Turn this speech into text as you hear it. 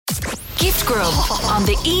Gift Grub on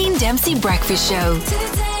the Ian Dempsey Breakfast Show.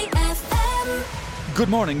 Good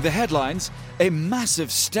morning. The headlines. A massive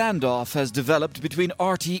standoff has developed between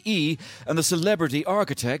RTE and the celebrity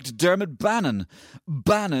architect Dermot Bannon.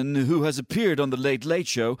 Bannon, who has appeared on The Late Late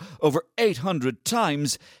Show over 800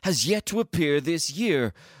 times, has yet to appear this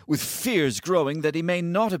year, with fears growing that he may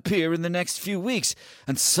not appear in the next few weeks,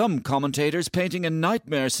 and some commentators painting a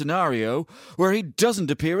nightmare scenario where he doesn't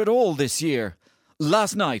appear at all this year.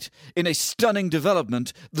 Last night, in a stunning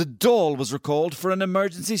development, the Dáil was recalled for an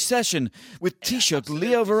emergency session, with Taoiseach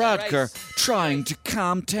Leo Varadkar trying to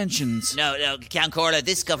calm tensions. No, Count Corla,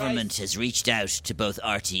 this government has reached out to both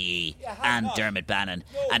RTE and Dermot Bannon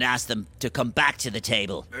and asked them to come back to the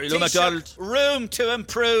table. Taoiseach, room to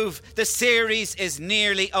improve. The series is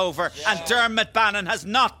nearly over and Dermot Bannon has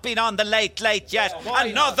not been on The Late Late yet.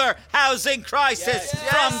 Another housing crisis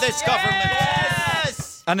from this government.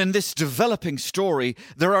 And in this developing story,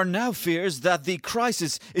 there are now fears that the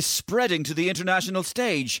crisis is spreading to the international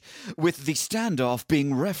stage, with the standoff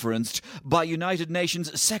being referenced by United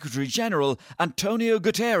Nations Secretary-General Antonio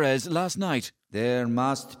Guterres last night. There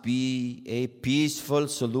must be a peaceful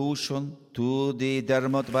solution to the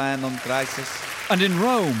Dermot Bannon crisis. And in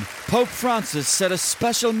Rome, Pope Francis said a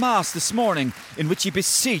special mass this morning in which he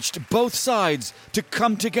beseeched both sides to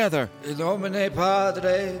come together. In nomine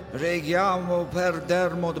Padre, preghiamo per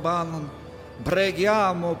Dermot Bannon,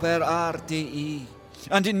 preghiamo per RTE.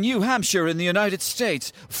 And in New Hampshire in the United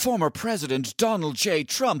States, former President Donald J.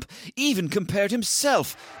 Trump even compared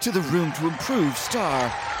himself to the Room to Improve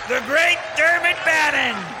star. The great Dermot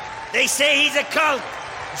Bannon. They say he's a cult,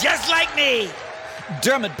 just like me.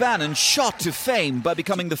 Dermot Bannon shot to fame by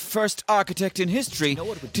becoming the first architect in history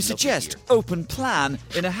to suggest open plan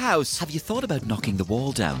in a house. Have you thought about knocking the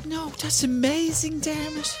wall down? No, that's amazing,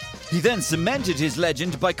 Dermot. He then cemented his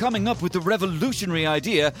legend by coming up with the revolutionary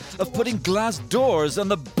idea of putting glass doors on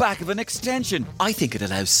the back of an extension. I think it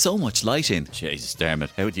allows so much light in. Jesus,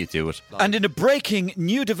 Dermot, how do you do it? And in a breaking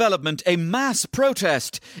new development, a mass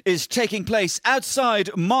protest is taking place outside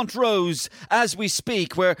Montrose as we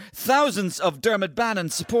speak, where thousands of Dermot Bannon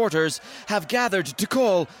supporters have gathered to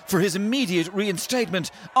call for his immediate reinstatement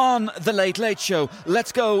on The Late Late Show.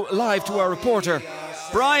 Let's go live to our reporter.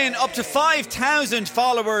 Brian, up to 5,000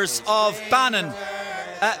 followers of Bannon,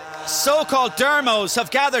 so-called Dermos,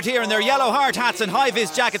 have gathered here in their yellow hard hats and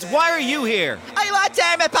high-vis jackets. Why are you here? I want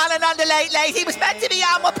Dermot Bannon on The Late Late. He was meant to be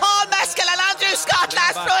on with Paul Mescal and Andrew Scott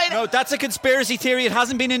last Friday. No, that's a conspiracy theory. It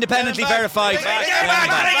hasn't been independently verified. Bring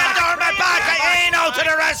Dermot back. Eno to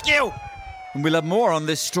the rescue. And we'll have more on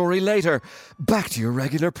this story later. Back to your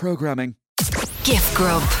regular programming. Gift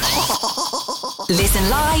Grub. Listen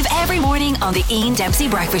live every morning on the Ian Dempsey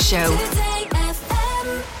Breakfast Show.